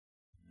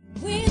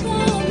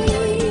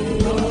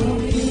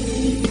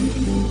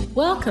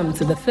Welcome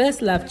to the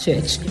First Love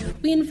Church.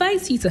 We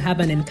invite you to have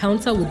an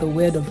encounter with the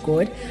Word of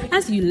God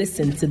as you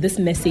listen to this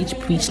message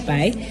preached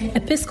by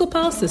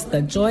Episcopal Sister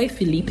Joy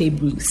Felipe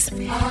Bruce.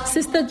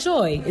 Sister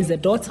Joy is a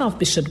daughter of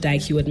Bishop Dag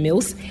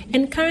Heward-Mills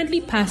and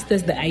currently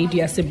pastors the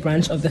Ayeduase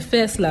branch of the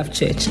First Love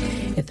Church,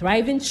 a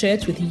thriving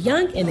church with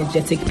young,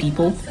 energetic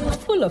people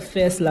full of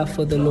first love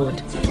for the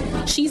Lord.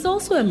 She's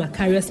also a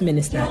Macarius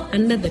minister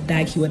under the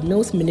Dag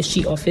Heward-Mills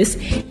Ministry Office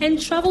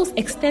and travels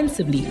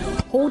extensively,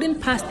 holding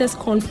pastors'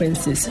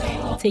 conferences,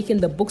 taking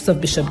the books of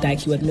Bishop Dag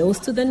Heward-Mills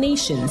to the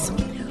nations.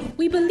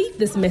 We believe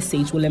this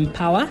message will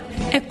empower,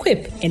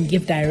 equip, and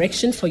give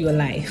direction for your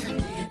life.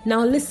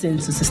 Now listen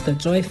to Sister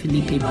Joy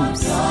Felipe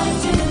Bruce.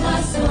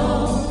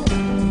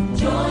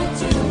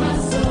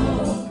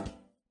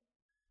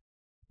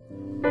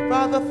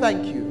 Father,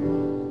 thank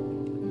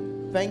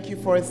you. Thank you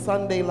for a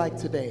Sunday like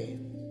today.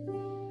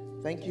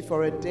 Thank you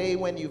for a day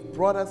when you've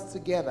brought us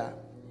together,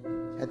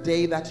 a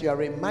day that you are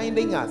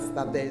reminding us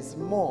that there is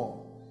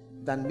more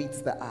than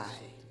meets the eye.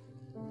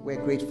 We're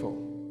grateful.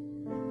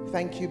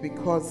 Thank you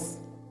because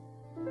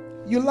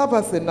you love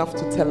us enough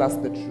to tell us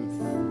the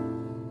truth.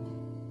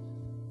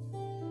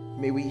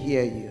 May we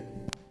hear you.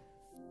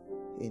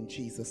 In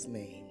Jesus'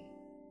 name.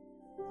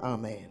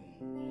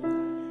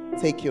 Amen.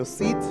 Take your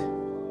seat.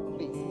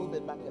 Please move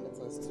it back a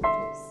little. It's too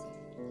close.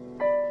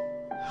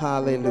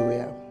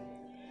 Hallelujah.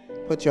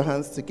 Put your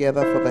hands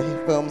together for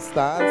the film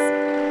stars.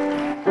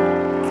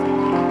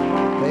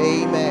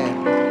 Amen.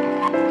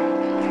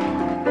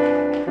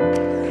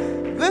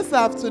 This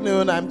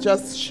afternoon, I'm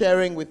just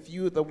sharing with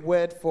you the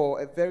word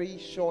for a very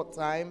short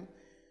time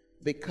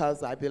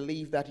because I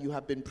believe that you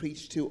have been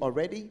preached to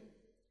already.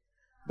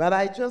 But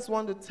I just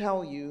want to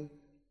tell you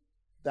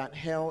that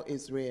hell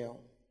is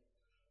real.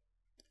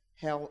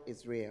 Hell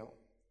is real.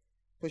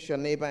 Push your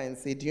neighbor and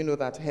say, do you know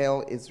that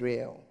hell is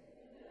real?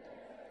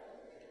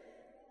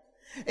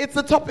 It's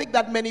a topic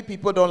that many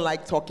people don't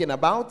like talking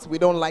about. We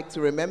don't like to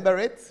remember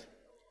it.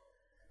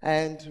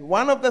 And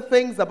one of the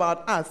things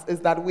about us is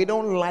that we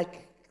don't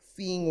like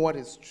seeing what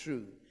is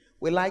true.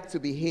 We like to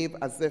behave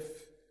as if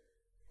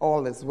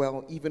all is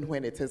well, even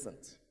when it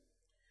isn't.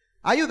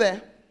 Are you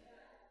there?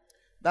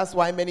 That's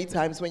why many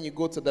times when you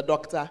go to the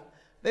doctor,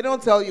 they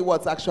don't tell you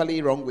what's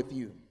actually wrong with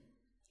you.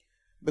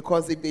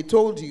 Because if they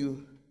told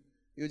you,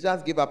 you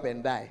just give up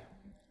and die.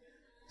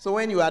 So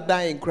when you are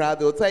dying,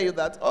 they'll tell you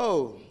that,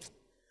 oh,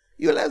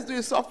 you let's do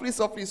it softly,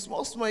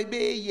 small,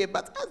 yeah.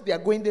 But as they are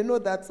going, they know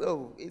that,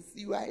 oh,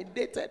 you are a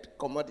dated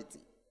commodity.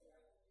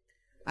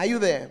 Are you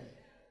there?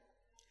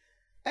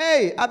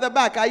 Hey, at the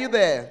back, are you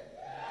there?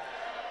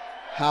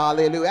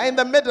 Hallelujah. In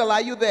the middle,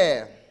 are you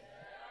there?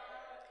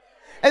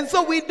 And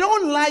so we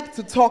don't like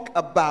to talk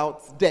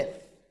about death.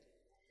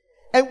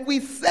 And we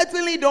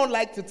certainly don't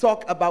like to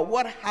talk about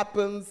what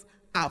happens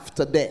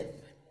after death.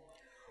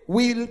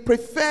 We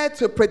prefer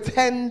to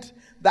pretend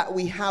that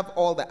we have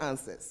all the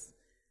answers.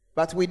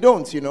 But we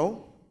don't, you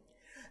know.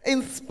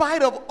 In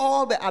spite of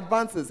all the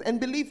advances,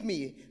 and believe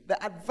me,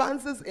 the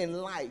advances in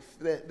life,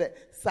 the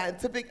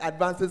scientific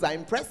advances are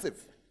impressive.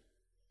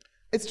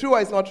 It's true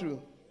or it's not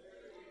true?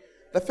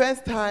 The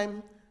first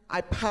time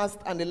I passed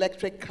an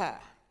electric car,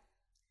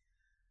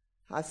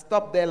 I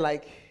stopped there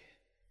like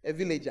a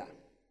villager.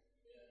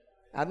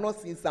 I had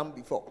not seen some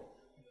before.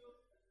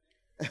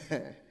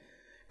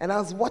 And I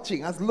was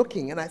watching, I was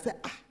looking, and I said,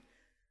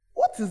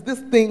 what is this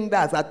thing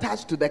that's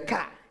attached to the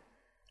car?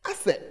 I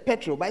said,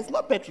 petrol, but it's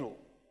not petrol.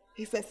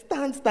 He said,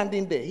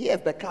 standing there. Here's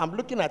the car. I'm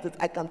looking at it.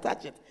 I can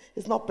touch it.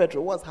 It's not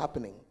petrol. What's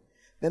happening?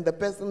 Then the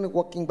person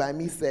walking by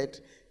me said,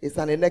 it's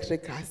an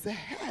electric car. I said,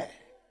 hey.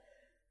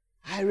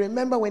 I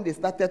remember when they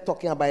started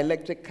talking about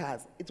electric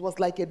cars. It was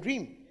like a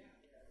dream,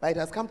 but it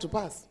has come to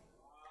pass.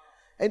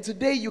 And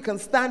today you can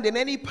stand in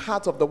any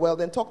part of the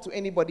world and talk to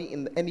anybody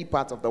in any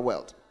part of the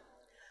world.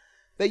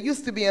 There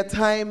used to be a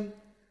time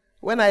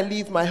when I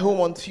leave my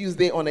home on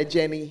Tuesday on a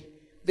journey,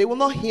 they will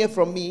not hear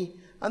from me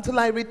until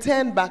I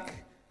return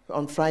back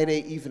on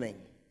Friday evening.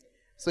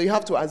 So you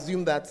have to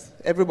assume that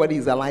everybody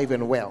is alive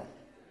and well.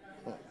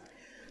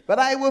 But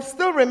I will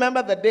still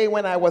remember the day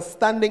when I was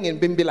standing in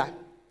Bimbila,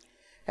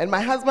 and my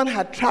husband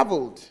had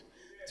traveled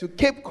to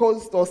Cape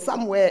Coast or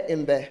somewhere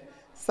in the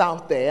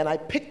south there, and I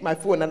picked my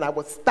phone and I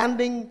was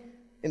standing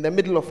in the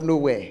middle of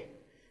nowhere,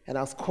 and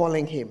I was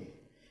calling him,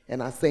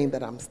 and I was saying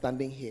that I'm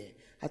standing here.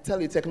 I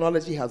tell you,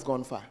 technology has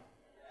gone far.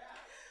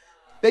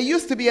 There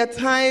used to be a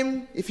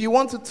time, if you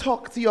want to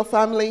talk to your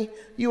family,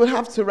 you would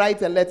have to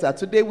write a letter.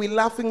 Today, we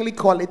laughingly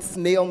call it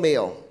snail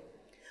mail.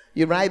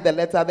 You write the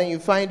letter, then you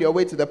find your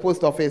way to the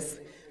post office.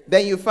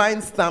 Then you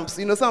find stamps.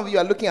 You know, some of you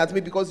are looking at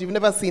me because you've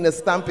never seen a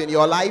stamp in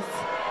your life.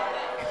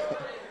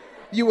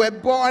 You were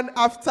born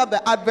after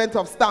the advent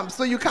of stamps,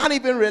 so you can't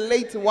even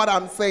relate to what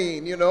I'm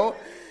saying, you know.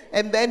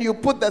 And then you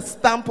put the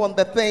stamp on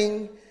the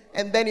thing,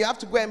 and then you have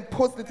to go and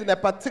post it in a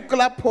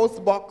particular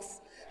post box.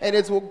 And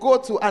it will go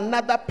to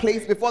another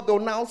place before they'll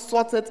now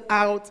sort it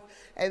out.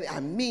 And I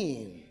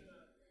mean,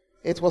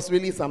 it was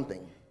really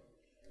something.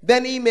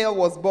 Then email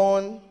was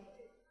born.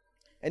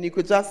 And you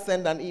could just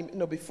send an email.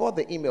 No, before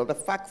the email, the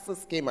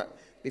faxes came out.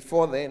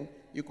 Before then,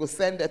 You could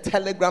send a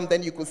telegram,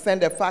 then you could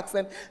send a fax,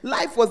 and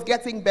life was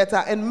getting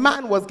better, and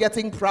man was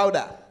getting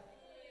prouder.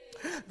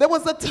 There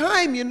was a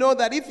time,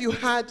 that if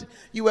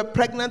you were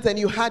pregnant and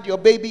you had your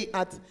baby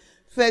at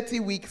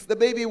 30 weeks, the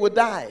baby would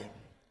die.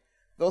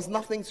 There was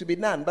nothing to be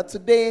done. But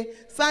today,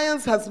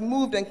 science has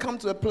moved and come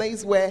to a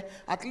place where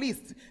at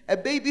least a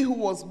baby who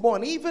was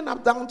born, even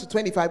up down to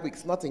 25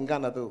 weeks, not in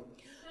Ghana though,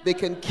 they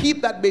can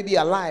keep that baby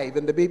alive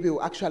and the baby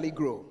will actually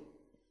grow.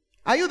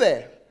 Are you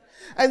there?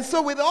 And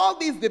so with all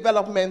these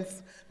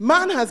developments,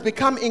 man has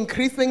become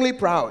increasingly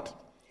proud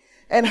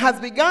and has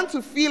begun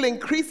to feel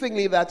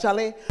increasingly that,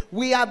 Charlie,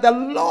 we are the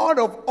Lord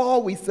of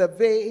all we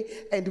survey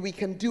and we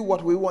can do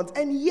what we want.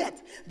 And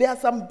yet, there are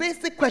some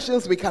basic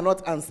questions we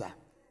cannot answer.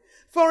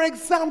 For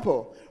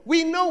example,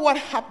 we know what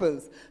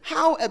happens,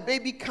 how a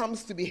baby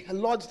comes to be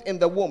lodged in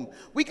the womb.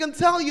 We can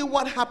tell you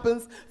what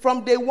happens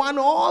from day 1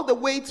 all the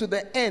way to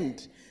the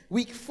end.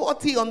 Week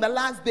 40 on the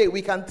last day,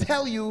 we can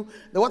tell you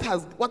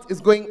what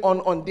is going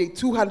on day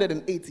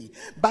 280.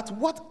 But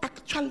what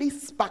actually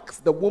sparks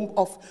the womb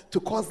off to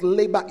cause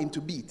labor into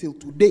being till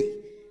today,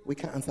 we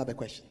can't answer the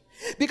question.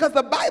 Because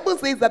the Bible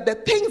says that the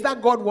things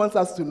that God wants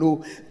us to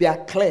know, they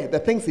are clear. The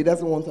things he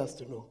doesn't want us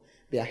to know,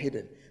 they are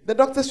hidden. The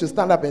doctors should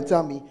stand up and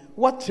tell me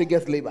what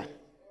triggers labor.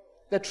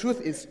 The truth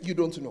is, you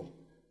don't know.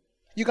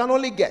 You can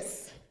only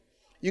guess.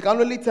 You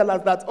can only tell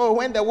us that,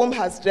 when the womb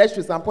has stretched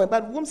to some point,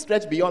 but womb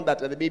stretch beyond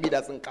that and the baby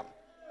doesn't come.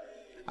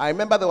 I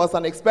remember there was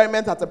an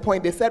experiment at a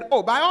point. They said,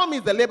 by all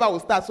means the labor will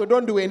start, so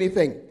don't do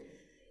anything.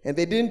 And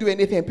they didn't do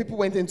anything. People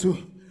went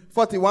into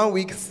 41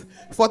 weeks,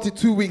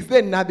 42 weeks.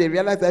 Then now they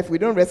realized that if we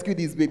don't rescue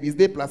these babies,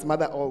 they plus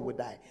mother all will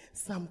die.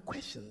 Some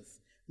questions,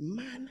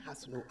 man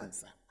has no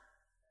answer.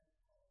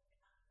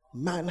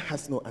 Man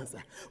has no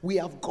answer. We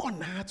have gone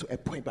now to a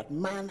point, but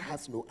man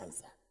has no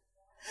answer.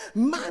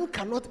 Man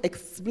cannot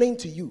explain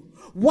to you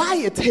why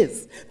it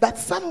is that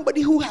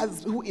somebody who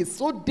is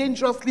so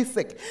dangerously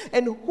sick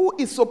and who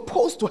is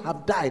supposed to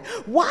have died,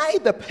 why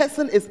the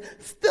person is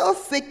still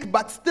sick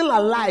but still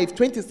alive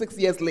 26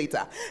 years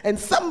later, and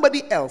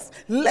somebody else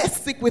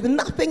less sick with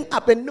nothing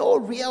up and no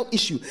real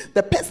issue.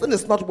 The person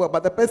is not well,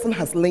 but the person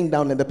has lain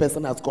down and the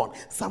person has gone.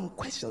 Some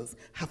questions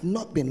have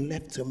not been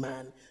left to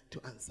man to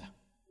answer.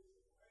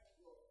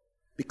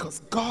 Because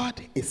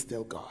God is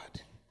still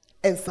God.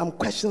 And some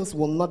questions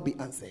will not be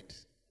answered.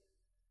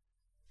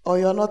 Or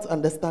you're not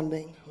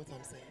understanding what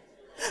I'm saying.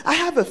 I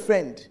have a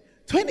friend.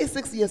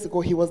 26 years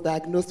ago, he was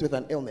diagnosed with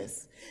an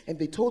illness. And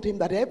they told him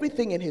that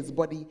everything in his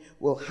body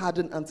will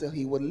harden until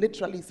he will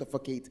literally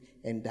suffocate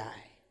and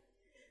die.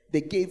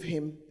 They gave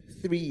him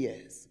 3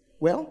 years.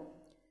 Well,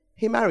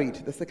 he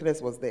married. The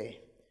sickness was there.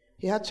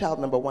 He had child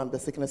number 1. The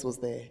sickness was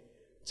there.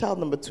 Child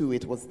number 2,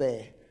 it was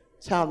there.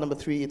 Child number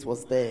 3, it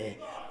was there.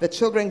 The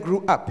children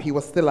grew up. He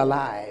was still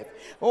alive.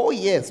 Oh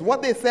yes,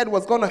 what they said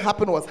was going to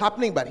happen was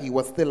happening, but he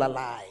was still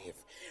alive.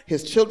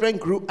 His children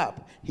grew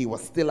up. He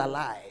was still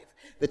alive.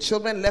 The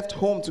children left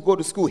home to go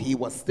to school. He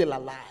was still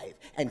alive.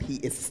 And he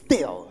is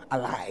still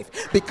alive.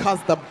 Because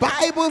the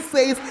Bible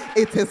says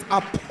it is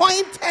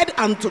appointed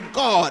unto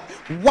God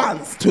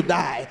once to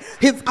die.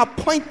 His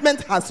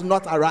appointment has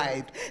not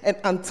arrived. And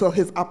until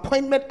his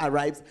appointment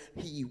arrives,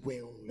 he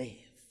will live.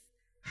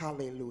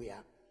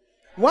 Hallelujah.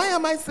 Why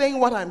am I saying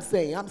what I'm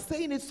saying? I'm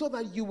saying it so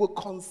that you will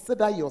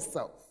consider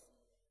yourself.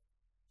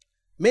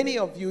 Many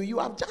of you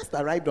have just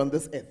arrived on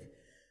this earth.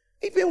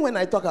 Even when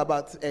I talk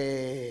about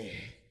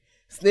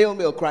snail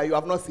mail cry, you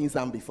have not seen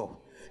some before.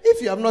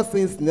 If you have not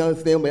seen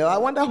snail mail, I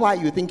wonder why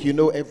you think you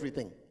know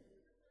everything.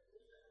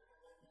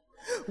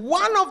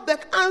 One of the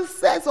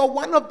answers or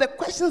one of the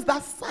questions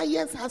that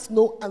science has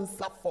no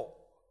answer for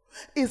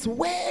is,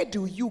 where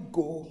do you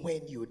go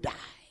when you die?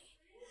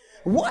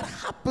 What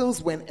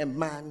happens when a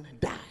man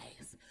dies?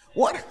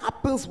 What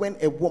happens when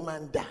a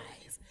woman dies?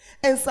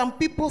 And some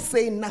people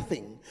say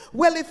nothing.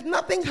 Well, if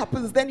nothing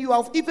happens, then you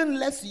have even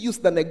less use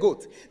than a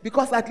goat.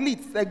 Because at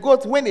least a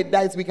goat, when it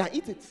dies, we can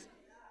eat it.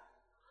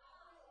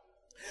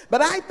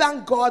 But I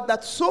thank God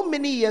that so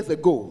many years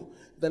ago,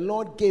 the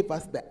Lord gave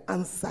us the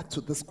answer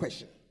to this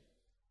question.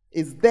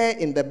 It's there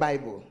in the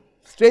Bible.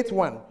 Straight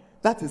one.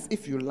 That is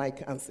if you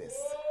like answers.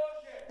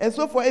 And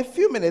so for a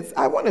few minutes,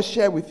 I want to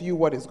share with you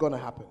what is going to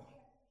happen.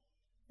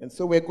 And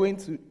so we're going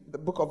to the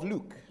book of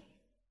Luke,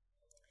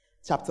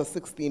 chapter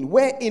 16,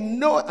 where in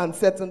no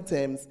uncertain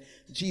terms,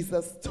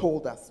 Jesus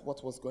told us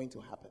what was going to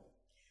happen.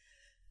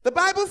 The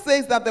Bible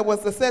says that there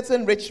was a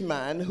certain rich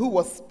man who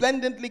was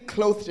splendidly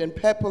clothed in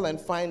purple and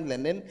fine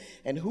linen,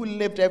 and who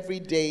lived every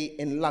day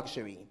in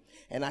luxury.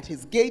 And at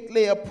his gate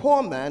lay a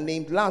poor man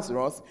named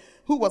Lazarus,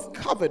 who was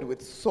covered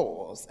with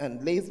sores.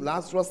 And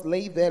Lazarus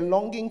lay there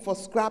longing for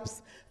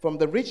scraps from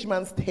the rich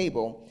man's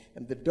table,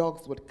 and the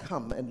dogs would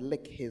come and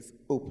lick his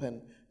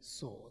open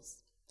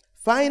sores.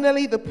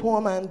 Finally, the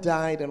poor man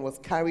died and was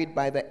carried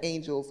by the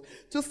angels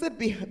to sit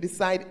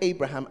beside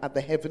Abraham at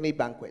the heavenly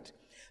banquet.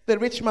 The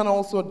rich man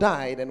also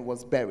died and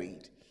was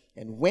buried.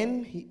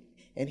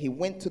 And he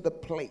went to the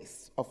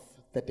place of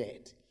the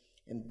dead.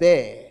 And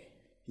there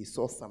He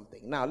saw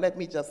something. Now, let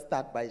me just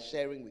start by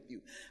sharing with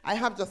you. I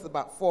have just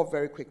about 4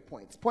 very quick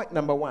points. Point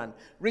number 1,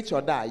 rich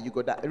or die, you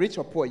go die. Rich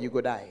or poor, you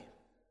go die.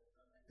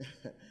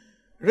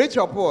 Rich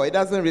or poor, it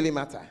doesn't really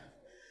matter.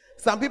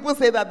 Some people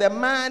say that the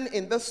man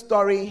in this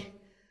story,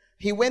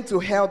 he went to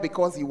hell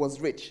because he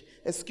was rich.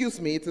 Excuse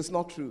me, it is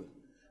not true.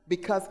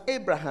 Because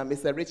Abraham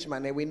is a rich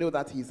man and we know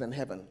that he's in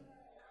heaven.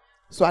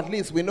 So at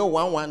least we know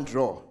one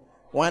draw.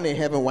 One in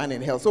heaven, one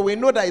in hell. So we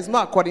know that it's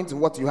not according to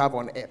what you have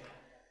on earth.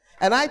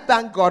 And I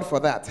thank God for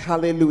that.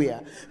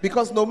 Hallelujah.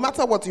 Because no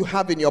matter what you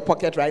have in your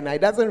pocket right now, it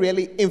doesn't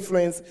really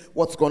influence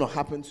what's going to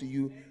happen to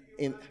you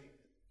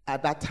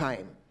at that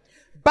time.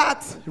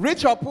 But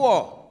rich or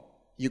poor,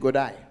 you go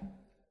die.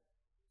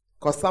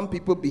 Because some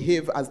people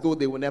behave as though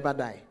they will never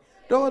die.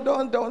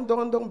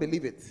 Don't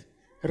believe it.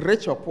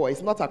 Rich or poor,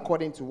 it's not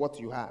according to what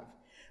you have.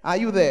 Are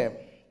you there?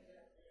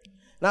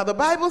 Now the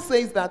Bible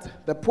says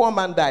that the poor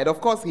man died. Of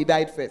course, he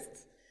died first.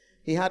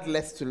 He had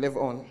less to live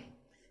on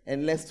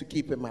and less to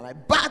keep him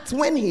alive. But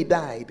when he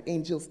died,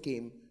 angels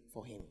came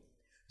for him.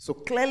 So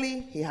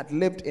clearly, he had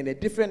lived in a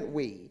different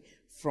way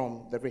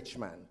from the rich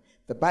man.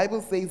 The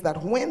Bible says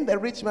that when the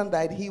rich man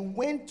died, he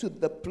went to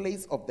the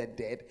place of the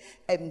dead,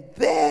 and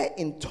there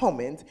in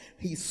torment,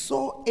 he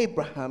saw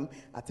Abraham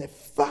at a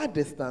far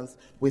distance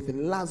with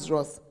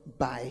Lazarus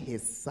by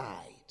his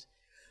side.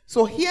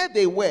 So here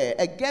they were.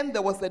 Again,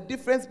 there was a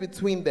difference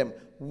between them.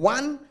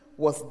 One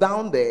was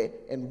down there,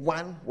 and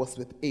one was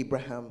with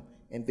Abraham,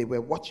 and they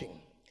were watching.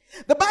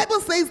 The Bible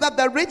says that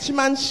the rich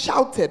man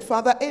shouted,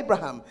 "Father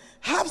Abraham,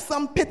 have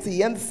some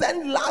pity and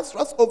send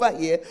Lazarus over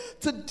here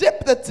to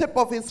dip the tip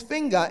of his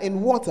finger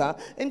in water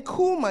and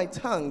cool my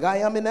tongue. I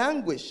am in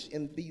anguish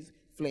in these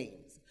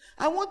flames."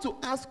 I want to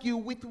ask you,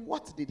 with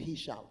what did he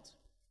shout?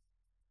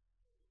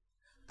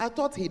 I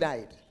thought he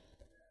died.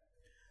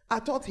 I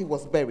thought he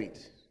was buried.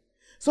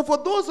 So for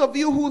those of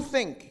you who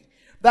think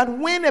that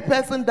when a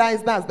person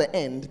dies, that's the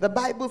end, the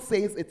Bible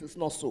says it is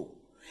not so.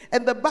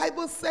 And the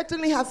Bible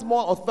certainly has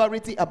more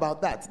authority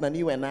about that than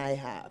you and I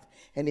have.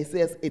 And it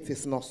says it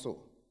is not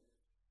so.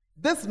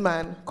 This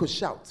man could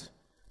shout.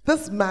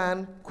 This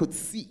man could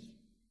see.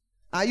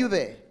 Are you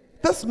there?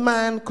 This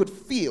man could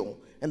feel.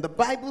 And the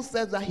Bible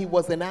says that he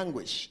was in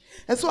anguish.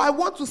 And so I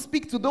want to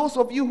speak to those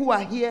of you who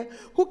are here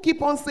who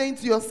keep on saying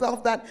to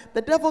yourself that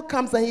the devil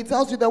comes and he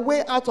tells you the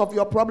way out of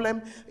your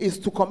problem is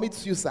to commit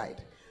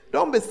suicide.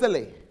 Don't be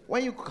silly.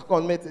 When you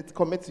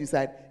commit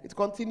suicide, it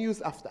continues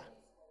after.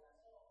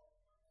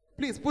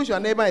 Please push your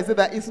neighbor and say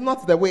that it's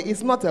not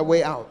a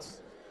way out.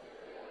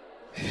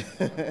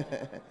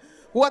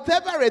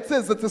 Whatever it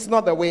is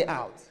not the way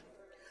out.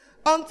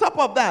 On top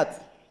of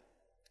that,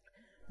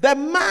 the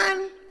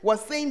man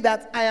was saying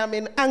that I am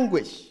in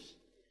anguish.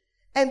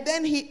 And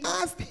then he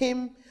asked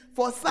him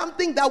for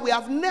something that we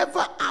have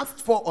never asked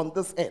for on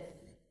this earth.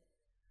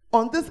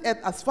 On this earth,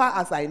 as far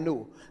as I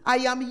know, I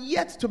am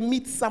yet to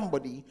meet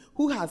somebody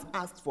who has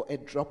asked for a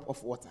drop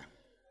of water.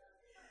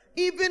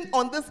 Even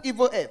on this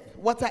evil earth,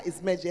 water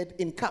is measured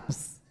in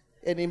cups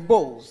and in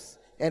bowls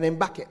and in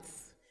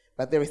buckets.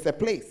 But there is a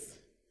place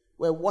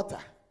where water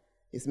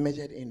is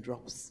measured in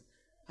drops.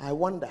 I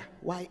wonder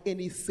why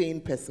any sane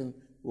person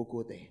will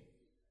go there.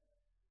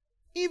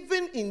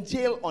 Even in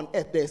jail on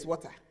earth, there's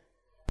water.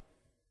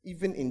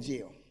 Even in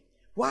jail.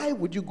 Why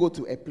would you go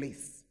to a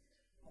place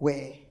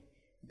where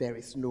there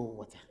is no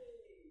water?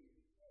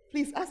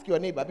 Please ask your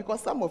neighbor,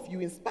 because some of you,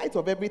 in spite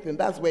of everything,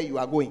 that's where you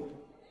are going.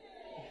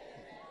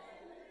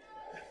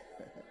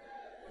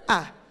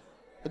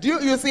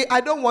 You see,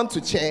 I don't want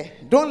to chair.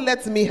 Don't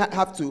let me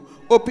have to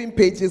open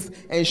pages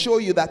and show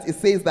you that it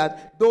says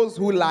that those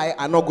who lie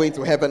are not going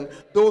to heaven.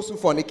 Those who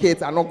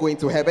fornicate are not going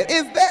to heaven.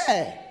 It's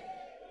there.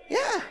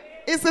 Yeah,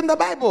 it's in the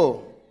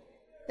Bible.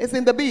 It's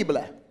in the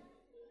Bible.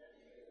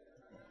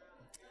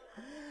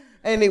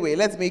 Anyway,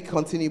 let me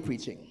continue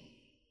preaching.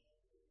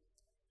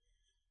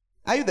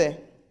 Are you there?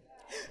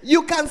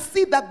 You can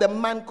see that the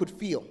man could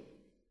feel.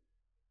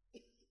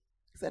 He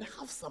said,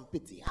 have some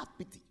pity, have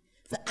pity.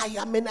 He said,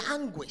 I am in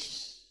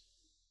anguish.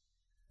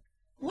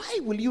 Why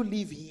will you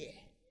live here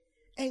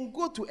and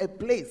go to a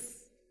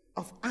place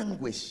of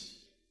anguish?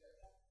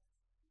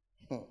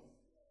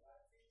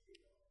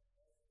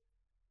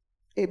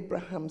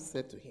 Abraham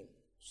said to him.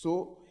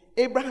 So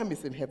Abraham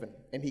is in heaven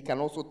and he can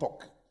also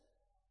talk.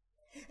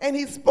 And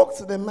he spoke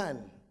to the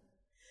man.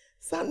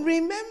 Son,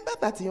 remember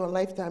that in your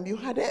lifetime you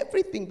had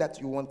everything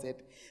that you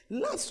wanted.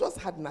 Lazarus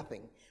had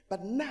nothing,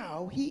 but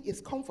now he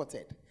is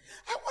comforted.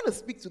 I want to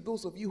speak to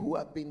those of you who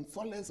have been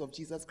followers of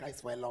Jesus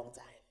Christ for a long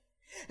time.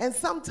 And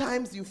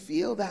sometimes you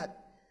feel that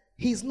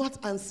he's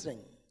not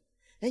answering.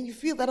 And you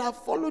feel that I've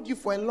followed you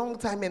for a long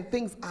time and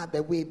things are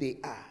the way they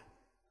are.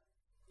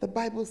 The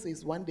Bible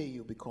says one day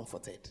you'll be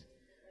comforted.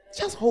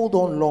 Just hold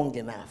on long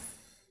enough.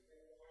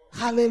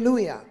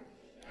 Hallelujah.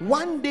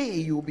 One day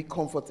you'll be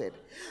comforted.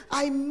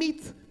 I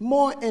meet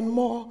more and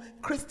more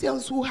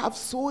Christians who have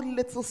so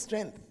little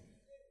strength.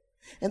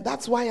 And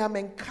that's why I'm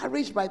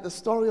encouraged by the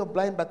story of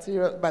blind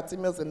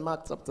Bartimaeus in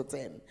Mark chapter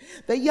 10.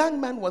 The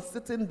young man was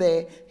sitting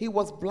there. He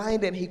was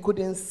blind and he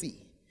couldn't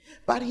see.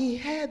 But he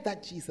heard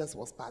that Jesus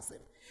was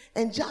passing.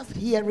 And just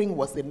hearing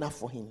was enough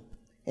for him.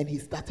 And he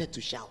started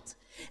to shout.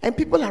 And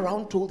people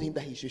around told him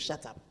that he should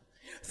shut up.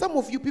 Some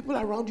of you, people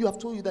around you have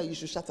told you that you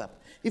should shut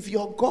up. If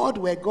your God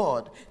were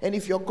God, and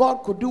if your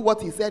God could do what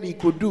he said he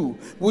could do,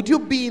 would you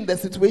be in the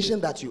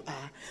situation that you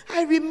are?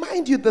 I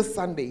remind you this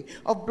Sunday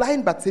of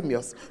blind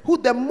Bartimaeus, who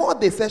the more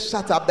they said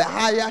shut up, the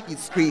higher he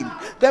screamed.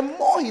 The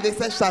more they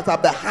said shut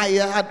up, the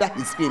higher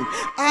he screamed.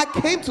 I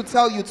came to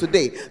tell you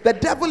today, the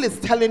devil is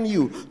telling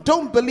you,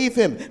 don't believe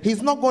him.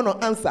 He's not going to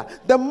answer.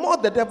 The more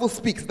the devil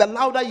speaks, the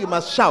louder you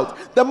must shout.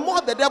 The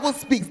more the devil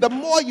speaks, the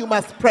more you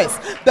must press.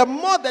 The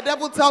more the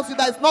devil tells you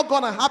that it's not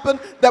going to happen,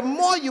 the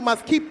more you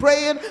must keep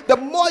praying, the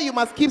more you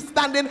must keep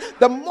standing,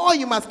 the more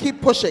you must keep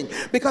pushing.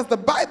 Because the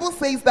Bible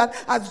says that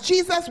as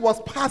Jesus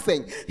was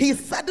passing, he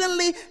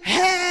suddenly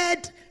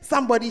heard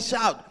somebody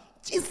shout,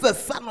 Jesus,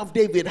 Son of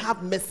David,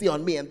 have mercy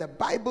on me. And the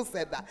Bible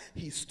said that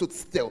he stood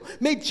still.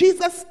 May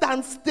Jesus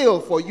stand still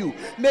for you.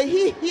 May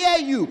he hear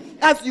you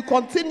as you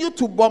continue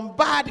to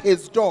bombard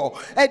his door.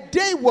 A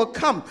day will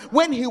come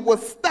when he will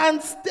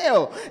stand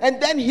still,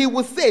 and then he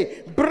will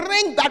say,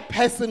 bring that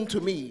person to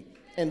me.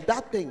 And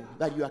that thing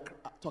that you are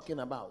talking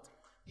about,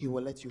 he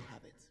will let you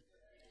have it.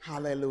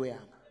 Hallelujah.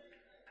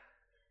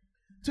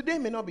 Today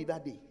may not be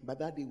that day, but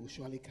that day will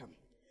surely come.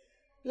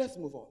 Let's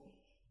move on.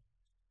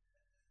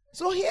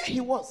 So here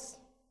he was.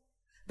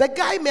 The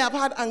guy may have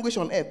had anguish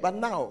on earth, but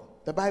now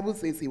the Bible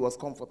says he was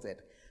comforted.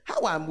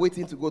 How I'm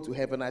waiting to go to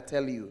heaven, I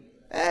tell you.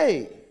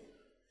 Hey,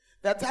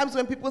 there are times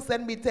when people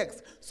send me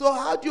texts. So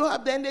how do you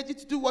have the energy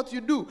to do what you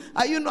do?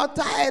 Are you not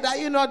tired? Are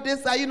you not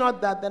this? Are you not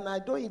that? Then I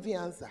don't even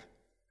answer.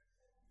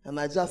 And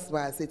I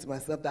say to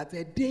myself that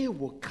a day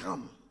will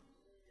come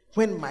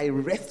when my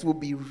rest will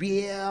be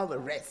real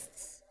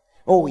rest.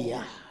 Oh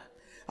yeah.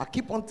 I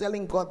keep on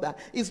telling God that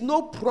it's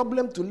no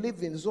problem to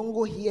live in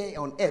Zongo here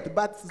on earth,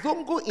 but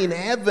Zongo in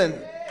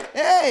heaven.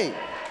 Hey,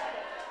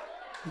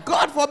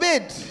 God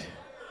forbid.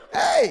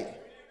 Hey,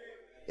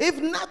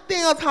 if nothing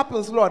else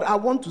happens, Lord, I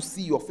want to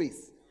see your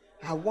face.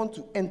 I want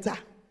to enter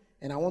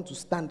and I want to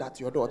stand at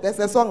your door. There's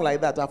a song like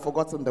that. I've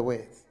forgotten the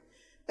words.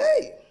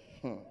 Hey,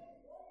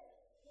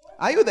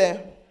 are you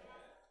there?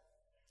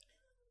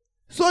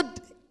 So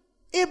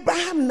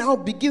Abraham now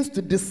begins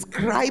to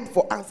describe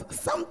for us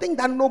something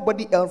that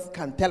nobody else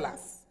can tell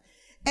us.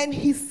 And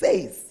he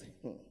says,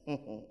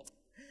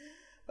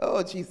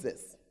 oh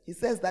Jesus, he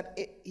says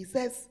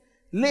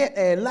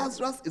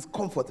Lazarus is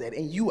comforted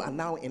and you are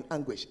now in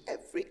anguish.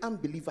 Every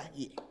unbeliever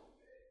here,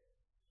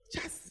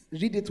 just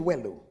read it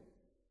well. Oh.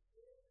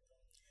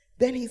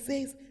 Then he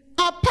says,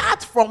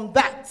 apart from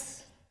that,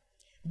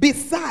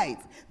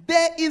 besides,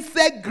 there is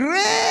a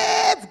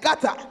great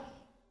gutter,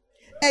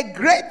 a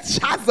great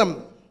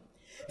chasm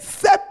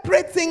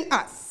separating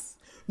us.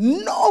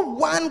 No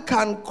one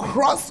can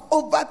cross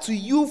over to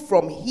you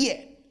from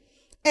here,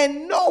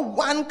 and no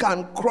one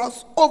can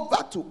cross over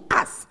to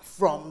us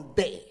from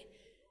there.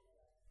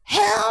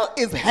 Hell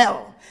is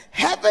hell.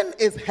 Heaven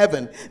is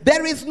heaven.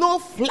 There is no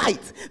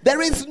flight.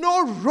 There is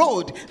no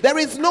road. There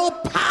is no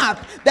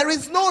path. There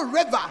is no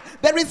river.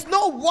 There is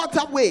no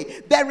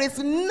waterway. There is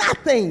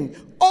nothing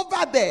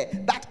over there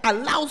that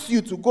allows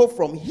you to go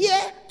from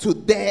here to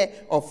there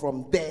or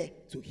from there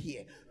to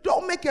here.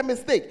 Don't make a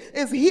mistake.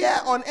 It's here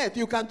on earth.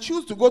 You can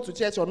choose to go to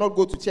church or not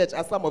go to church,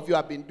 as some of you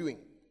have been doing.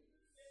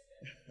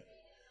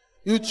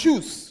 You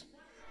choose.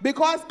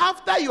 Because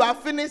after you are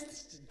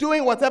finished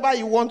doing whatever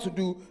you want to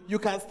do, you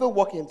can still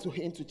walk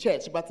into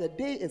church. But a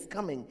day is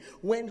coming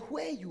when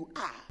where you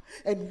are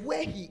and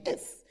where he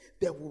is,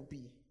 there will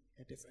be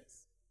a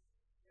difference.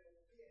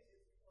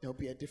 There will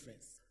be a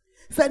difference.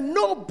 So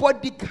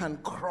nobody can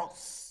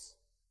cross.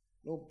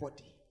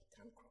 Nobody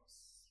can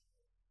cross.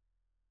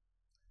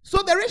 So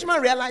the rich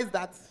man realized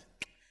that,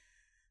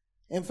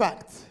 in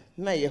fact,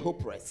 now you're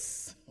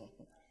hopeless.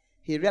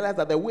 He realized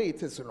that the way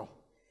it is,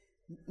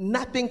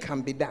 nothing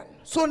can be done.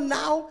 So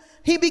now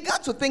he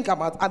began to think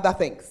about other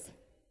things.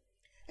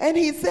 And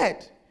he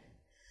said,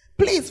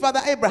 please,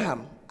 Father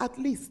Abraham, at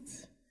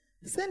least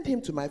send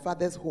him to my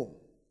father's home.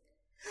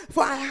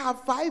 For I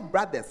have 5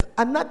 brothers,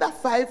 another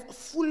 5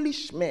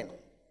 foolish men.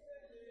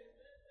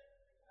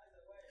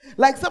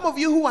 Like some of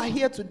you who are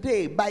here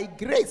today, by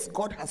grace,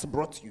 God has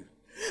brought you.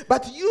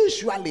 But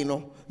usually,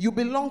 you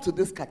belong to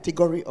this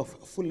category of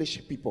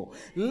foolish people,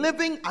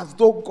 living as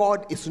though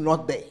God is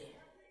not there.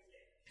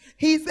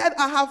 He said,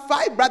 I have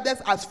 5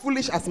 brothers as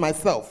foolish as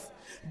myself,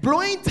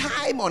 blowing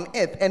time on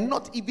earth and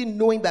not even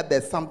knowing that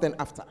there's something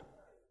after.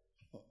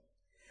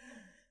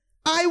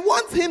 I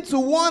want him to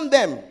warn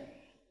them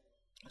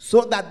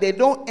so that they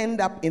don't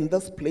end up in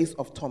this place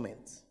of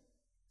torment.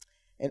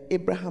 And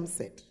Abraham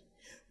said,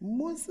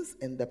 Moses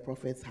and the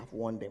prophets have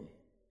warned them.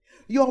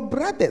 Your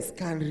brothers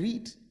can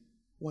read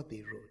what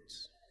they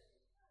wrote.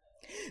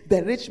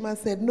 The rich man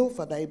said, no,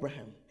 Father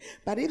Abraham,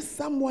 but if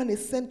someone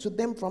is sent to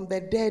them from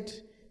the dead,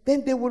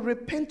 then they will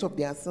repent of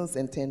their sins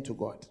and turn to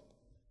God.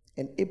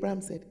 And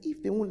Abraham said,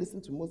 if they won't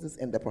listen to Moses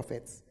and the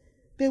prophets,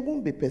 they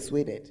won't be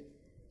persuaded,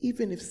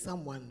 even if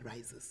someone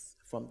rises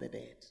from the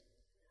dead.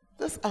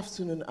 This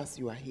afternoon, as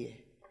you are here,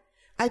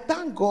 I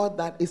thank God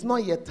that it's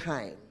not yet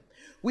time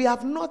We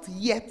have not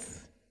yet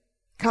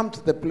come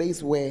to the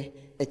place where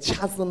a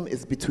chasm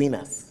is between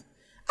us.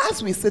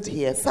 As we sit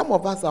here, some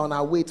of us are on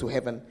our way to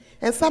heaven,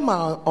 and some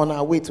are on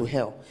our way to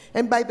hell.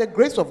 And by the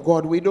grace of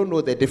God, we don't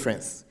know the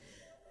difference.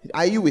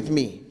 Are you with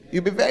me?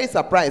 You'll be very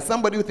surprised.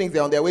 Somebody who thinks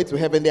they're on their way to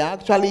heaven, they're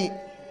actually...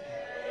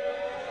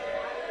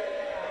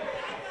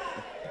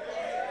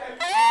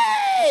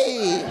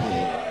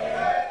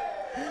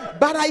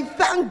 But I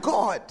thank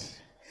God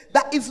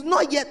that it's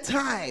not yet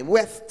time.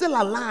 We're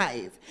still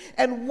alive.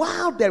 And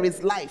while there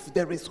is life,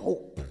 there is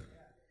hope.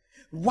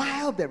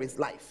 While there is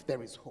life,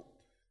 there is hope.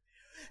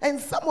 And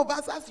some of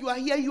us, as you are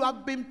here, you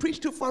have been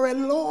preached to for a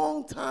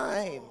long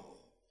time.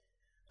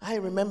 I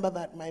remember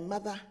that my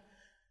mother,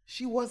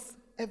 she was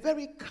a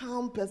very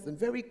calm person,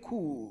 very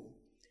cool.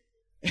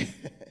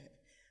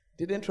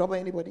 Didn't trouble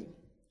anybody.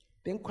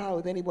 Didn't quarrel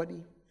with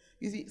anybody.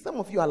 You see, some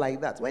of you are like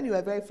that. When you are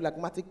a very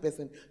phlegmatic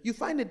person, you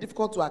find it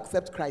difficult to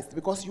accept Christ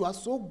because you are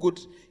so good,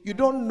 you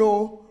don't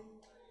know.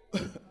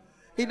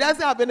 He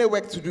doesn't have any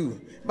work to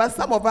do. But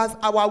some of us,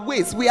 our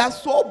ways, we are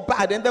so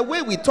bad. And the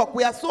way we talk,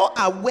 we are so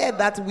aware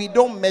that we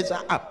don't measure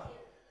up.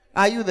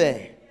 Are you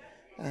there?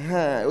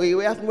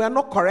 We are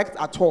not correct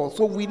at all.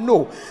 So we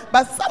know.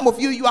 But some of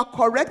you, you are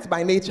correct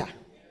by nature.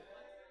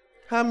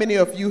 How many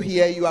of you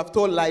here, you have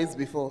told lies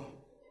before?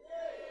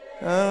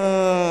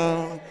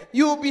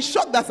 You will be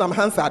shocked that some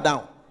hands are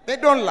down. They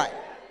don't lie.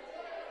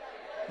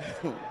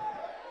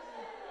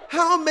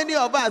 How many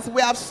of us,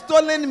 we have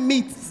stolen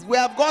meat? We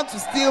have gone to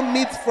steal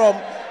meat from...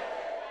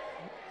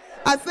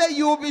 I say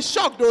you will be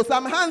shocked though.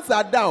 Some hands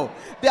are down.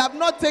 They have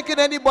not taken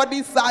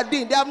anybody's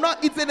sardine. They have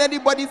not eaten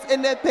anybody's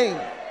anything.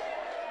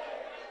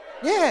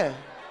 Yeah.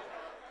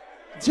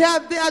 They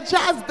are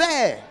just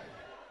there.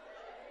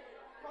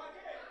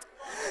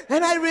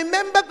 And I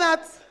remember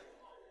that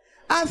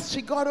as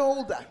she got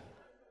older,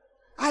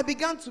 I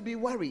began to be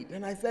worried.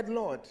 And I said,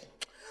 Lord,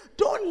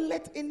 don't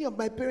let any of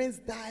my parents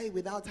die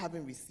without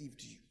having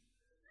received you.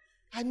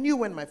 I knew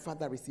when my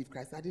father received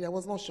Christ. I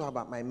was not sure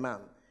about my mom.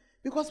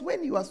 Because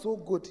when you are so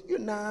good, you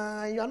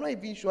are not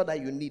even sure that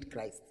you need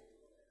Christ.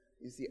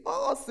 You see,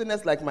 all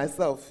sinners like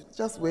myself,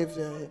 just wave.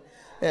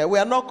 We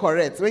are not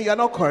correct. When you are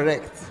not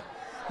correct,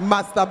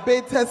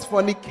 masturbators,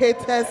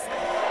 fornicators,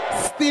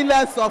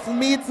 stealers of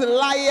meat,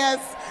 liars,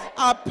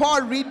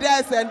 poor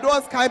readers, and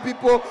those kind of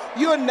people,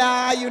 you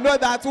know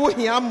that who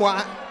he am.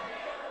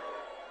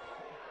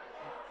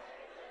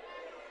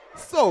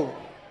 So,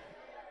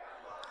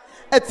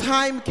 a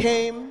time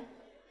came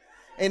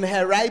in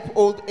her ripe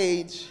old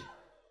age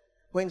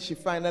when she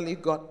finally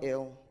got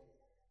ill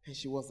and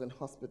she was in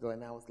hospital,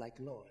 and I was like,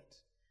 Lord,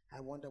 I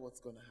wonder what's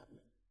going to happen.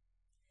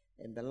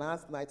 And the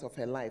last night of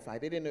her life, I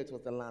didn't know it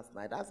was the last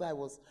night. As I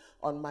was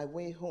on my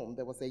way home,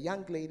 there was a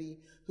young lady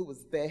who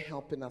was there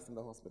helping us in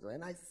the hospital.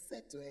 And I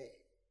said to her,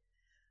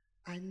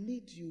 I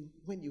need you,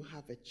 when you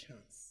have a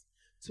chance,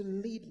 to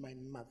lead my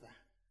mother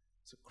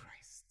to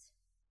Christ.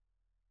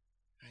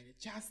 And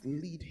just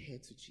lead her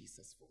to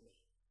Jesus for me.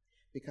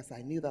 Because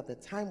I knew that the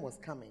time was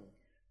coming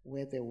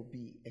where there would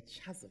be a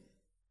chasm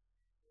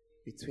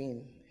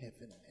between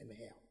heaven and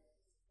hell.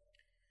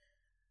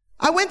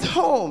 I went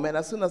home, and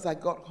as soon as I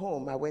got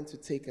home, I went to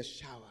take a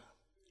shower.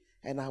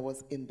 And I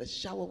was in the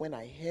shower when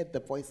I heard the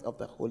voice of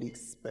the Holy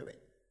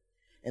Spirit.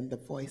 And the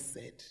voice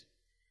said,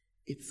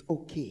 it's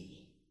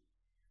okay.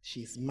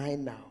 She's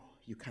mine now.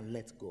 You can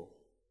let go.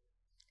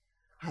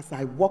 As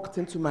I walked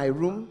into my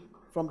room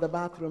from the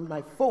bathroom,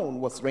 my phone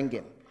was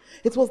ringing.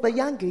 It was the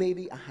young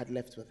lady I had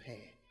left with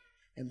her.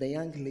 And the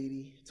young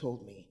lady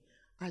told me,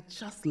 I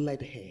just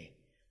led her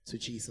to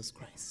Jesus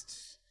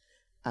Christ.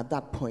 At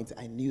that point,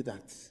 I knew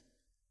that.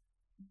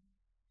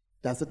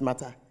 Does it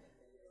matter?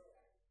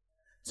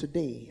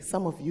 Today,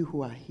 some of you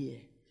who are here,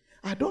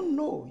 I don't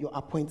know your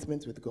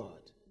appointment with God.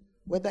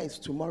 Whether it's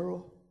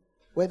tomorrow,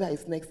 whether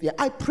it's next year.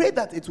 I pray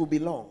that it will be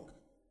long.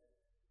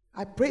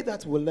 I pray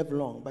that we'll live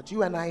long. But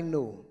you and I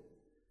know,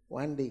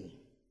 one day,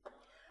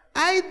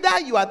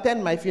 either you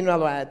attend my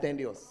funeral or I attend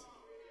yours.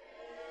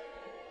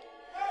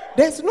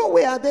 There's no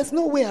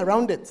way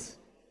around it.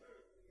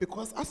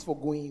 Because as for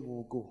going, you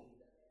will go.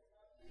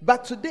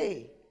 But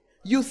today,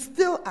 you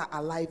still are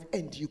alive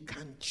and you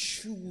can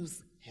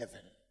choose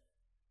heaven.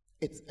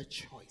 It's a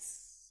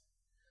choice.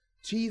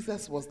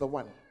 Jesus was the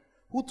one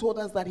who told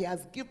us that he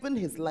has given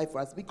his life for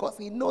us because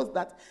he knows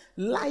that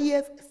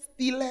liars,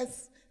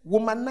 stealers,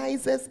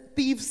 womanizers,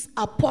 thieves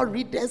are poor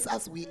readers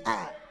as we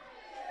are.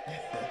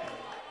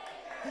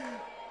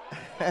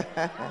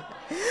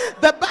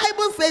 The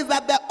Bible says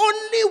that the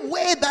only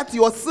way that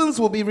your sins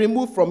will be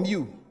removed from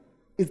you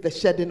is the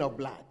shedding of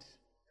blood.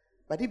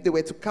 But if they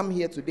were to come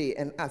here today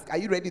and ask, are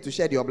you ready to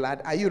shed your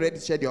blood? Are you ready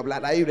to shed your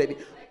blood? Are you ready?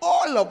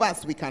 All of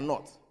us, we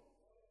cannot.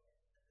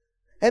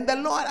 And the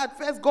Lord, at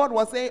first, God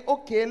was saying,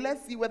 okay,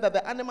 let's see whether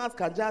the animals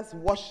can just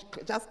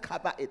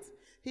cover it.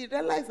 He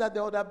realized that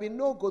there would have been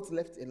no goats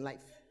left in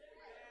life.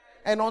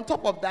 And on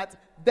top of that,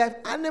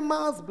 the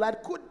animal's blood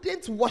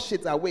couldn't wash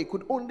it away,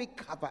 could only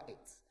cover it.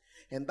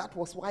 And that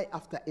was why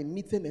after a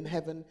meeting in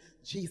heaven,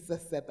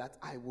 Jesus said that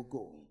I will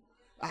go.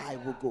 I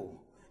will go.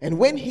 And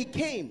when he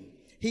came,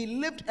 He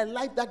lived a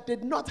life that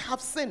did not have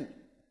sin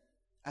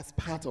as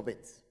part of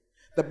it.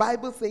 The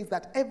Bible says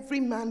that every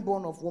man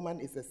born of woman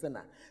is a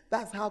sinner.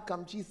 That's how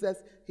come Jesus,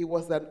 he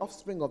was an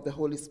offspring of the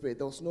Holy Spirit.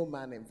 There was no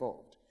man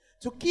involved.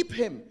 To keep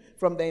him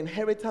from the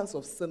inheritance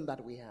of sin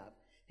that we have.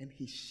 And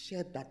he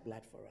shed that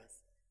blood for us.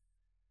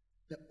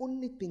 The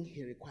only thing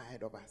he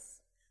required of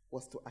us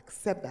was to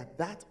accept that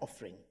that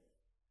offering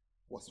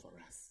was for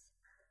us.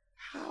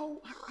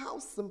 How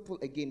simple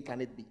again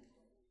can it be?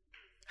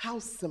 How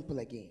simple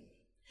again?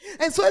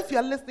 And so if you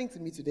are listening to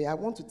me today, I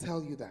want to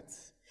tell you that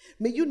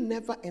may you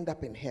never end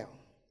up in hell.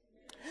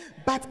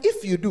 But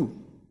if you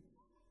do,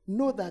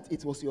 know that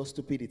it was your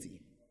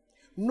stupidity.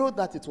 Know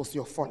that it was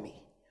your folly.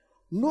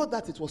 Know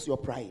that it was your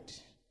pride.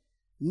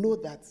 Know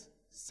that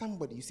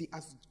somebody, you see,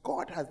 as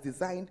God has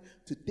designed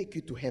to take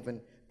you to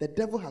heaven, the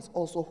devil has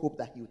also hoped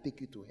that he will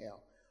take you to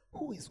hell.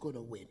 Who is going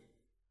to win?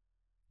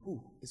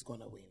 Who is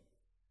going to win?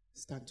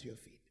 Stand to your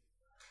feet.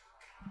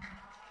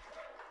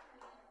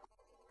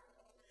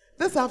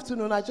 This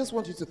afternoon, I just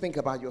want you to think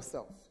about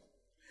yourself.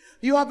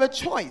 You have a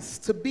choice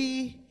to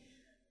be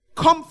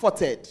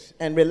comforted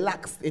and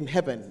relaxed in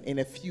heaven in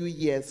a few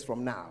years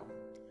from now,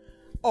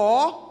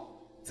 or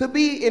to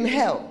be in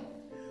hell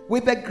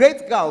with a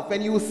great gulf,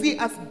 and you will see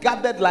us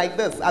gathered like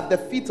this at the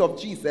feet of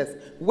Jesus,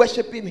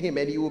 worshiping him,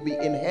 and you will be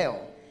in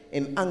hell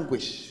in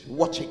anguish,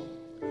 watching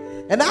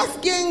and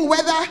asking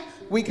whether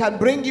we can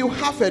bring you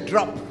half a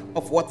drop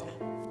of water.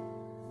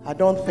 I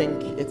don't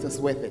think it is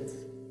worth it.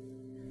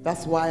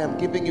 That's why I'm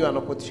giving you an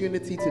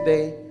opportunity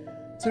today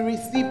to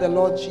receive the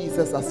Lord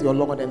Jesus as your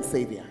Lord and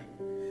Savior.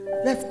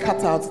 Let's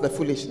cut out the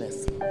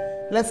foolishness.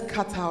 Let's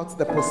cut out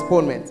the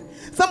postponement.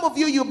 Some of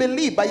you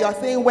believe, but you are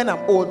saying, when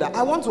I'm older.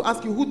 I want to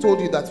ask you, who told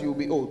you that you will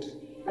be old?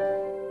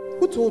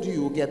 Who told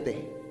you will get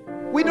there?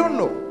 We don't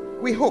know.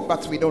 We hope,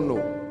 but we don't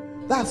know.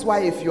 That's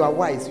why if you are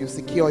wise, you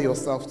secure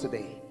yourself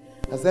today.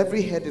 As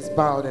every head is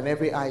bowed and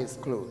every eye is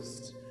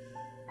closed.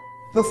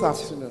 This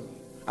afternoon,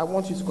 I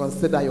want you to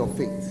consider your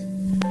faith.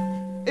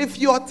 If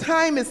your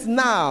time is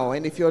now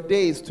and if your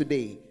day is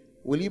today,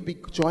 will you be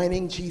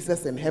joining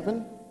Jesus in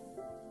heaven?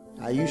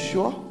 Are you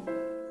sure?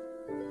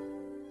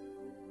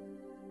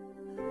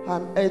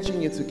 I'm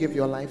urging you to give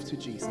your life to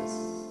Jesus.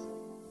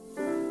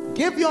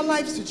 Give your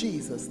life to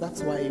Jesus.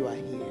 That's why you are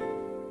here.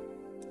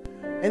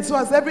 And so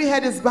as every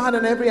head is bowed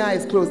and every eye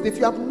is closed, if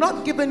you have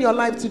not given your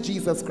life to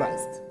Jesus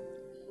Christ,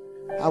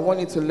 I want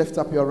you to lift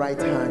up your right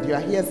hand. You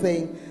are here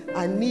saying,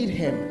 I need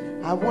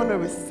him. I want to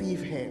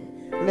receive him.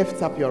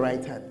 Lift up your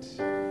right hand.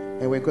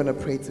 And we're going to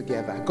pray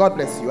together. God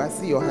bless you. I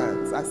see your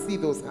hands. I see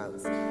those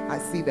hands. I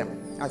see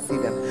them. I see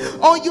them.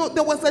 Oh,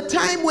 there was a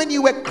time when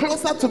you were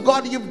closer to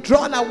God. You've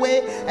drawn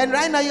away. And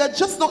right now you're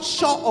just not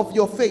sure of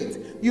your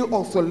faith. You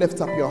also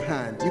lift up your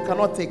hand. You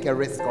cannot take a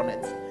risk on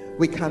it.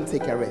 We can't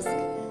take a risk.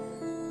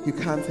 You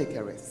can't take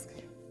a risk.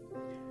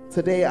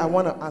 Today I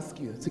want to ask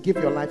you to give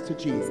your life to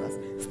Jesus.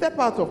 Step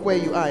out of where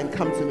you are and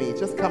come to me.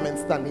 Just come and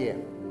stand here.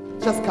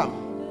 Just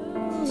come.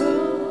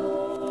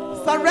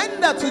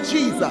 Surrender to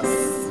Jesus.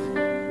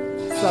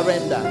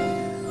 Surrender.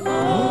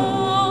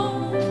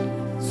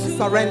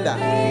 Surrender.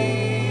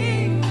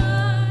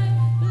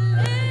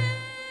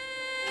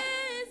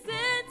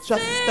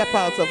 Just step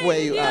out of where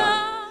you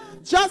are.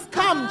 Just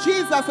come.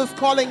 Jesus is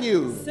calling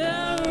you.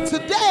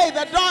 Today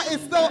the door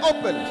is still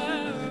open.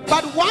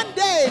 But one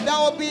day there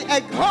will be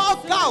a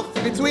whole gulf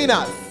between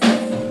us.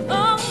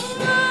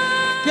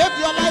 Give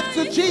your life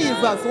to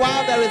Jesus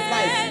while there is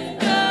life.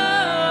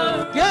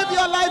 Give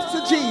your life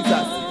to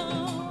Jesus.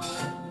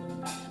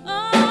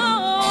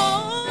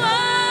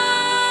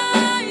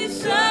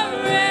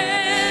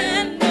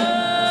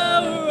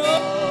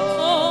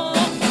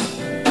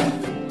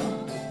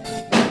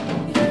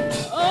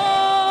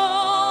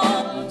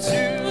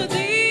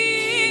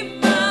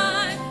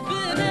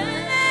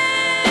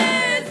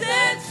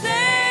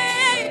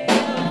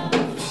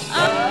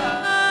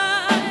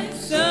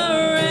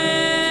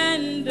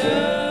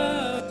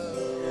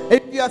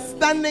 You're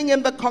standing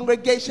in the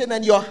congregation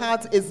and your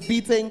heart is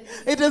beating,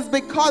 it is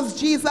because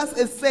Jesus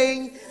is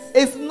saying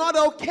it's not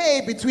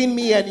okay between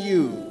me and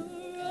you.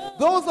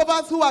 Those of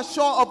us who are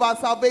sure of our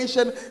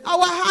salvation,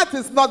 our heart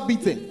is not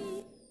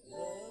beating.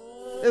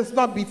 It's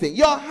not beating.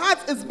 Your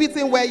heart is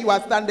beating where you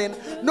are standing.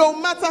 No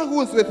matter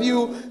who is with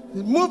you,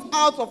 move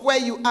out of where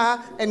you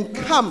are and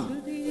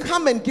come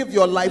and give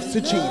your life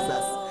to Jesus.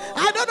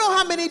 I don't know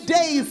how many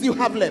days you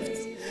have left.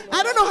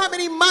 I don't know how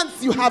many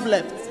months you have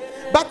left.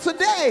 But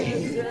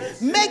today,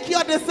 make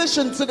your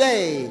decision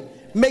today.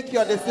 Make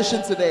your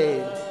decision today.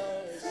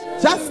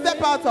 Just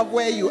step out of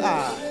where you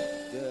are.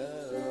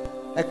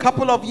 A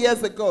couple of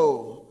years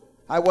ago,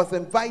 I was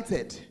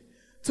invited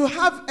to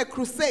have a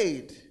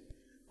crusade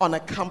on a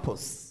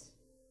campus.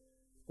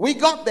 We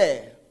got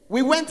there.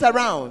 We went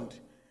around.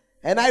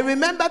 And I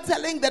remember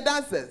telling the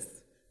dancers,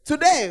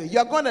 today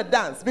you're going to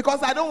dance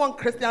because I don't want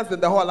Christians in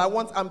the hall. I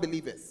want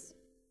unbelievers.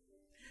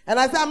 And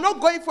I said, I'm not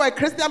going for a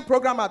Christian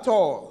program at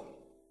all.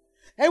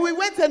 And we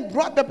went and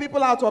brought the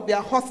people out of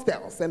their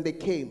hostels, and they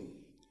came.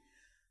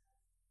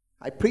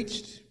 I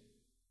preached,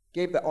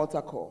 gave the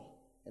altar call,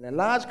 and a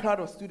large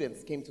crowd of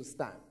students came to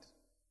stand.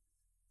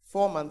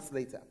 4 months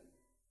later,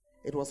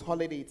 it was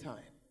holiday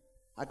time.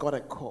 I got a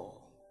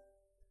call.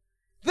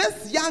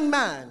 This young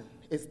man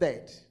is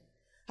dead.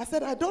 I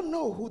said, I don't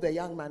know who the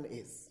young man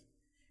is.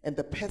 And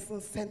the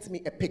person sent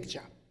me a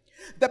picture.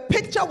 The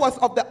picture was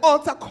of the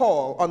altar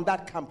call on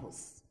that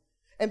campus.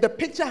 And the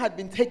picture had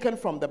been taken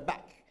from the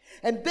back.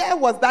 And there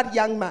was that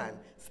young man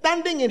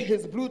standing in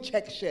his blue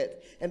check shirt.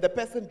 And the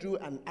person drew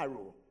an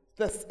arrow.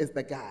 This is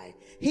the guy.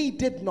 He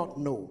did not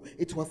know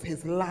it was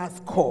his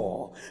last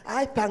call.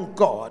 I thank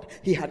God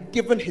he had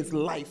given his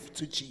life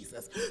to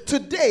Jesus.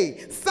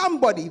 Today,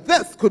 somebody,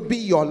 this could be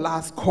your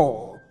last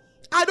call.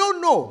 I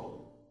don't know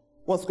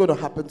what's going to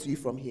happen to you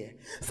from here.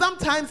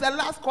 Sometimes the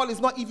last call is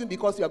not even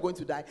because you are going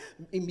to die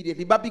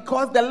immediately, but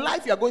because the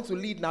life you are going to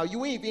lead now, you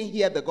won't even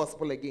hear the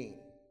gospel again.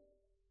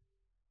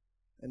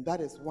 And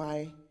that is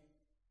why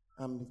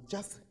I'm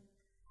just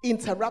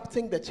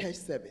interrupting the church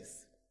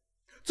service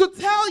to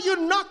tell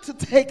you not to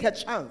take a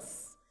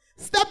chance.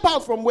 Step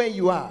out from where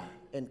you are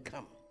and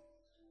come.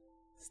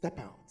 Step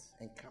out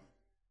and come.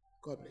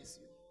 God bless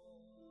you.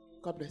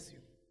 God bless you.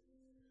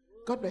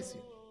 God bless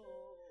you.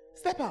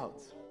 Step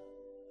out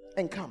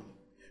and come.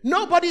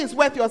 Nobody is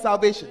worth your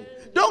salvation.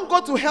 Don't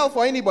go to hell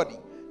for anybody.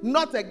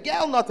 Not a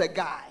girl, not a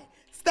guy.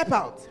 Step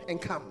out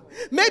and come.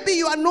 Maybe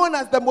you are known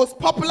as the most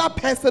popular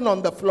person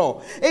on the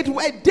floor. A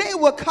day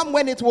will come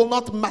when it will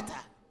not matter.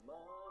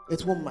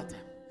 It won't matter.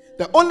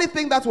 The only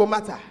thing that will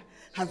matter,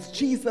 has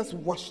Jesus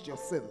washed your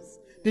sins?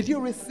 Did you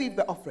receive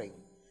the offering?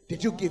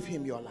 Did you give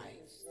him your life?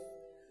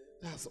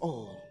 That's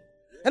all.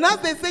 And as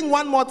they sing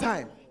one more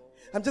time,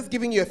 I'm just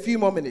giving you a few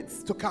more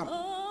minutes to come.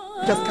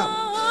 Just come.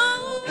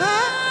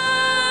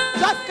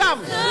 Just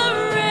come.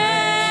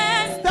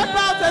 Step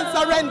out and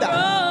surrender.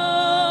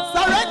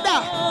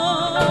 Surrender.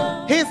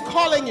 He's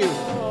calling you.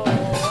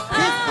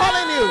 He's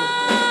calling you.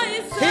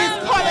 He's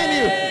calling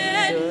you.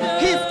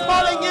 He's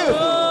calling you.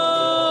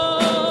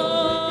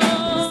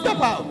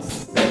 Step out.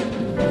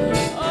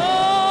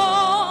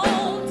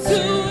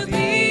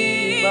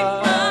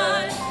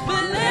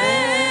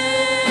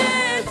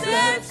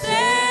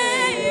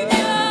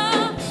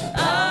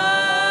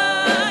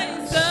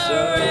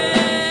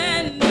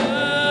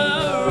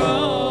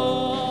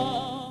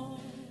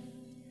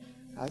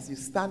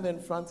 Stand in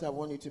front. I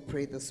want you to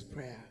pray this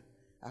prayer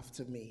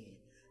after me.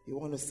 You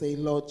want to say,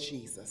 Lord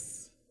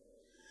Jesus.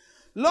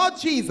 Lord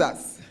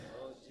Jesus,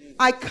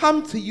 I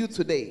come to you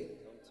today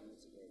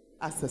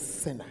as a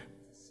sinner.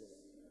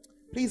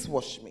 Please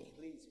wash me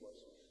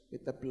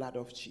with the blood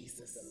of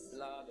Jesus.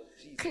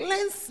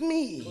 Cleanse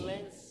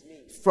me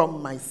from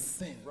my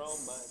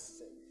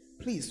sins.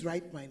 Please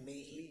write my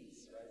name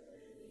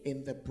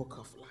in the book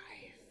of life.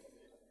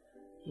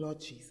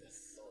 Lord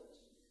Jesus,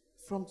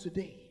 from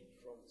today,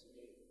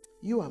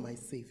 you are my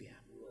Savior,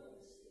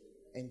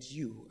 and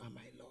you are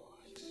my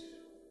Lord.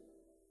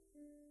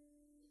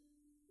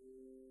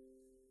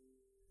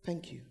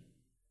 Thank you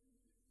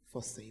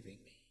for saving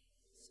me.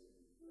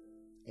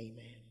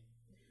 Amen.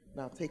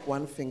 Now take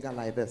one finger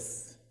like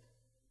this.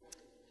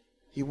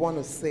 You want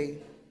to say,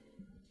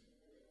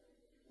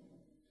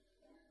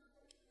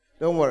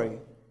 don't worry,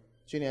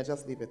 Junior,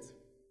 just leave it.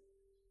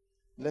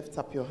 Lift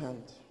up your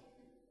hand.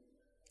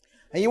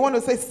 And you want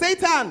to say,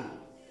 Satan,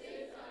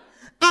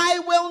 I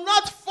will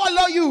not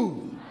follow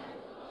you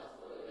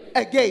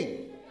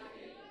again.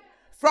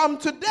 From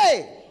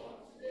today,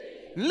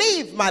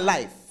 leave my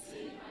life.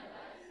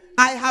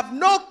 I have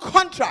no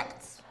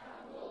contract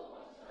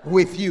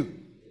with you.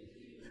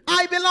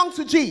 I belong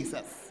to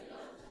Jesus.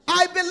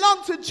 I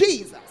belong to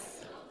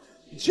Jesus.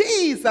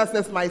 Jesus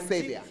is my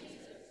Savior.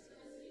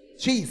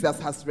 Jesus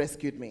has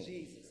rescued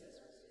me.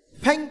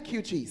 Thank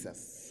you,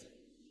 Jesus,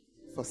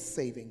 for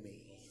saving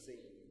me.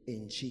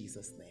 In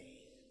Jesus' name.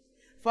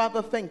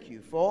 Father, thank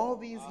you for all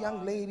these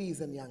young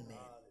ladies and young men.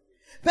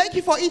 Thank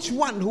you for each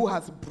one who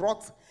has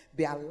brought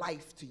their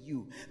life to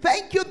you.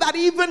 Thank you that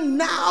even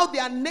now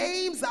their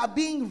names are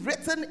being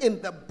written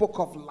in the book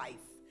of life.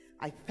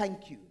 I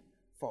thank you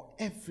for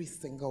every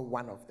single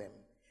one of them.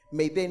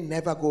 May they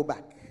never go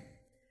back.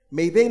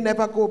 May they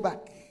never go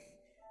back.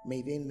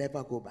 May they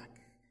never go back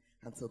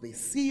until they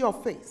see your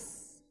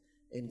face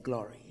in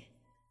glory.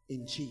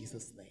 In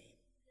Jesus' name,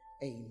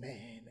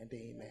 amen and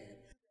amen.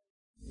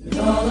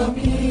 All of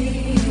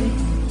me,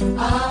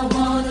 I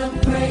wanna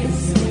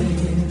praise you.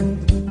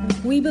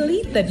 We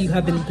believe that you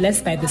have been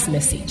blessed by this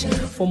message.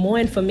 For more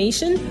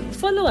information,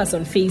 follow us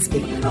on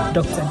Facebook,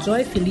 Dr.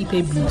 Joy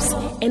Felipe Bruce,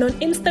 and on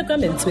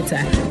Instagram and Twitter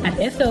at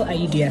FL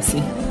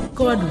Ayeduase.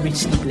 God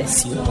richly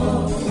bless you.